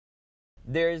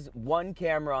There's one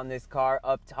camera on this car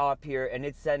up top here, and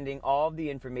it's sending all of the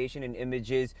information and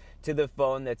images to the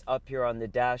phone that's up here on the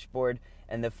dashboard,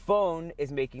 and the phone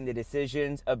is making the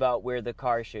decisions about where the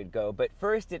car should go. But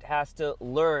first it has to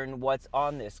learn what's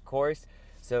on this course.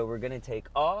 So we're going to take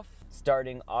off,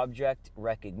 starting object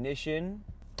recognition.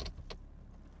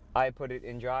 I put it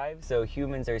in drive, so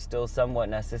humans are still somewhat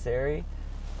necessary.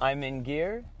 I'm in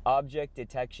gear, object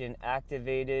detection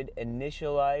activated,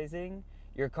 initializing.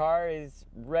 Your car is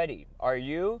ready. Are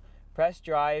you? Press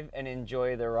drive and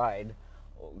enjoy the ride.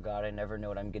 Oh God, I never know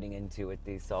what I'm getting into with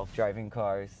these self-driving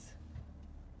cars.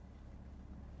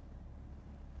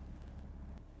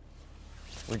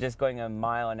 We're just going a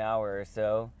mile an hour or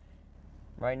so.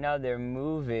 Right now they're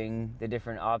moving the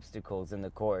different obstacles in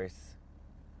the course.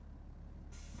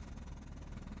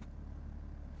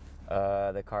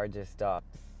 The car just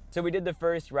stopped. So we did the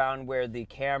first round where the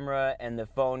camera and the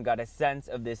phone got a sense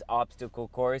of this obstacle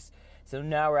course. So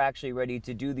now we're actually ready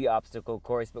to do the obstacle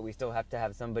course, but we still have to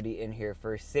have somebody in here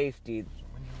for safety.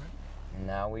 And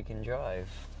now we can drive.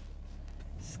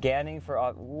 Scanning for...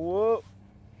 Whoa!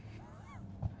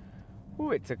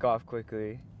 Ooh, it took off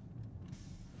quickly.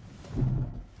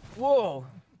 Whoa!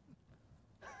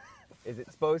 Is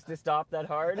it supposed to stop that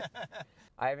hard?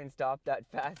 I haven't stopped that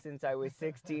fast since I was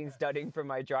 16 studying for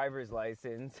my driver's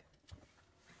license.